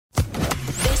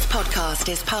podcast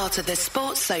is part of the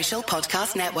Sports Social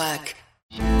Podcast Network.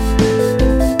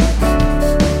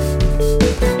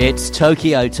 It's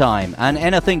Tokyo time, and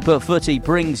Anything But Footy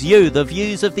brings you the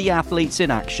views of the athletes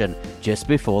in action just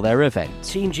before their event.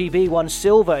 Team GB won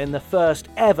silver in the first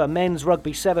ever men's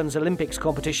rugby sevens Olympics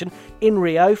competition in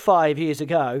Rio 5 years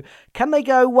ago. Can they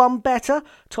go one better?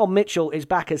 Tom Mitchell is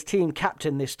back as team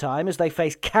captain this time as they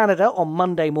face Canada on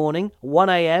Monday morning, 1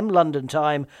 a.m. London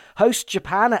time, host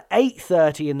Japan at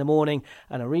 8:30 in the morning,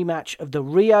 and a rematch of the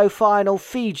Rio final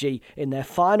Fiji in their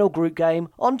final group game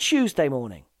on Tuesday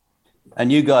morning. And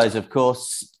you guys, of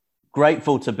course,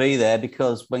 grateful to be there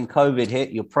because when COVID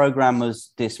hit, your programme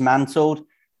was dismantled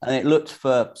and it looked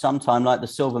for some time like the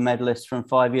silver medalists from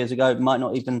 5 years ago might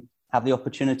not even have the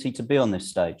opportunity to be on this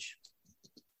stage.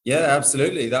 Yeah,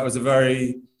 absolutely. That was a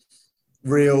very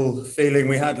real feeling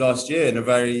we had last year in a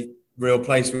very real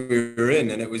place we were in.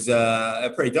 And it was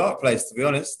a pretty dark place, to be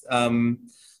honest.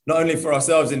 Not only for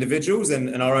ourselves individuals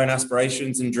and our own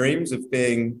aspirations and dreams of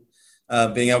being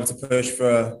able to push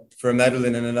for a medal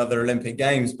in another Olympic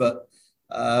Games, but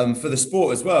for the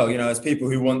sport as well, you know, as people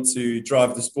who want to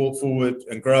drive the sport forward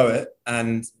and grow it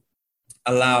and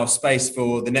allow space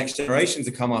for the next generation to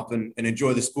come up and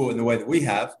enjoy the sport in the way that we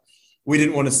have, we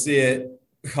didn't want to see it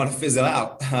kind of fizzle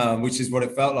out, which is what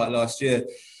it felt like last year.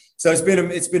 So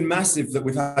it's been massive that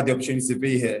we've had the opportunity to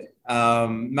be here,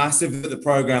 massive that the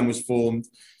program was formed,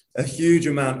 a huge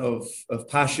amount of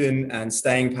passion and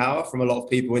staying power from a lot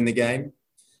of people in the game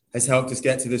has helped us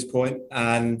get to this point.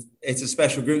 And it's a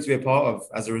special group to be a part of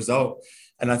as a result.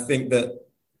 And I think that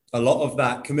a lot of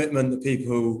that commitment that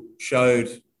people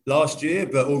showed last year,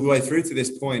 but all the way through to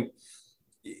this point,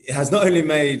 it has not only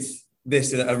made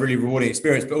this a really rewarding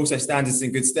experience, but also stands us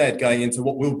in good stead going into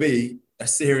what will be a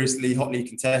seriously hotly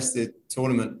contested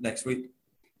tournament next week.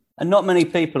 And not many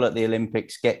people at the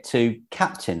Olympics get to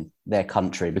captain their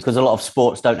country because a lot of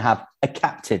sports don't have a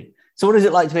captain. So what is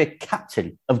it like to be a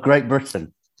captain of Great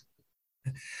Britain?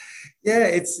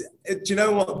 Yeah, do you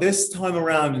know what? This time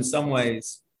around, in some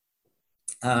ways,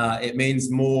 it means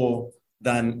more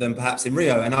than perhaps in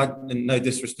Rio. And no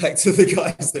disrespect to the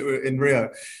guys that were in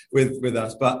Rio with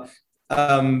us, but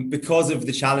because of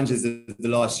the challenges of the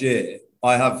last year,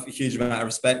 I have a huge amount of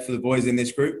respect for the boys in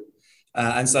this group.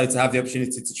 And so to have the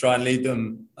opportunity to try and lead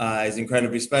them is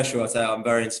incredibly special. I say I'm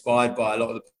very inspired by a lot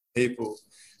of the people.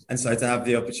 And so to have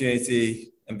the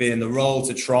opportunity and be in the role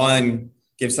to try and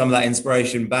give some of that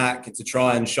inspiration back and to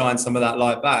try and shine some of that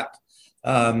light back,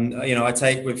 I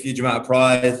take with a huge amount of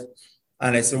pride,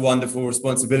 and it's a wonderful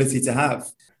responsibility to have.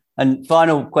 And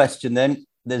final question then,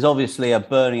 there's obviously a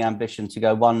burning ambition to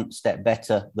go one step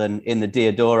better than in the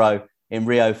Diodoro in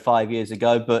Rio 5 years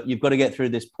ago, but you've got to get through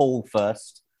this pool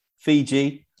first.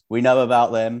 Fiji, we know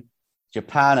about them.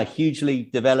 Japan, a hugely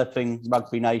developing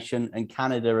rugby nation, and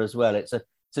Canada as well. It's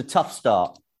a tough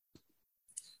start.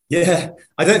 Yeah,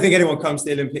 I don't think anyone comes to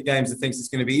the Olympic Games and thinks it's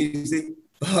going to be easy,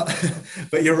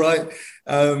 but you're right.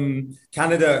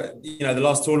 Canada, the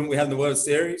last tournament we had in the World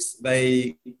Series,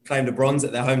 they claimed a bronze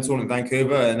at their home tournament in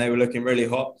Vancouver, and they were looking really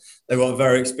hot. They've got a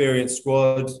very experienced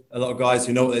squad, a lot of guys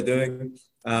who know what they're doing,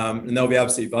 and they'll be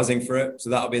absolutely buzzing for it. So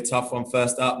that'll be a tough one.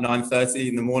 First up, 9:30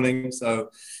 in the morning. So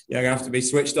you're going to have to be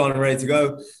switched on and ready to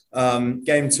go.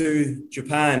 Game 2,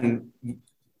 Japan,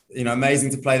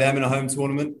 amazing to play them in a home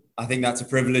tournament. I think that's a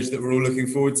privilege that we're all looking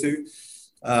forward to.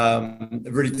 A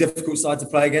really difficult side to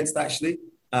play against, actually.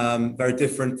 Very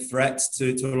different threats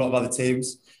to a lot of other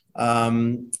teams.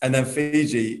 And then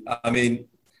Fiji,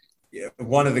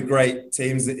 one of the great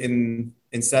teams in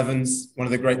sevens, one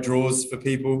of the great draws for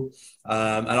people.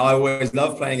 And I always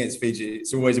love playing against Fiji.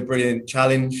 It's always a brilliant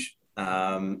challenge.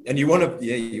 And you want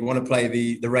to play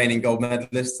the reigning gold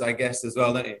medalists, I guess, as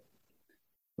well, don't you?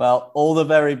 Well, all the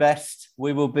very best.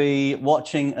 We will be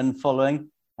watching and following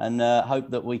and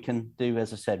hope that we can do,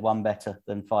 as I said, one better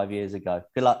than 5 years ago.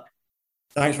 Good luck.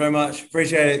 Thanks very much.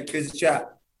 Appreciate it. Good to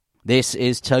chat. This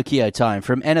is Tokyo Time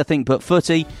from Anything But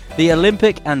Footy, the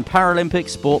Olympic and Paralympic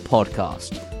Sport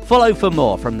Podcast. Follow for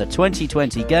more from the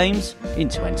 2020 Games in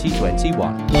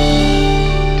 2021.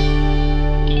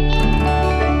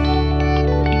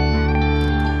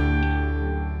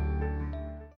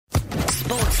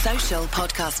 Sports Social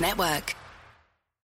Podcast Network.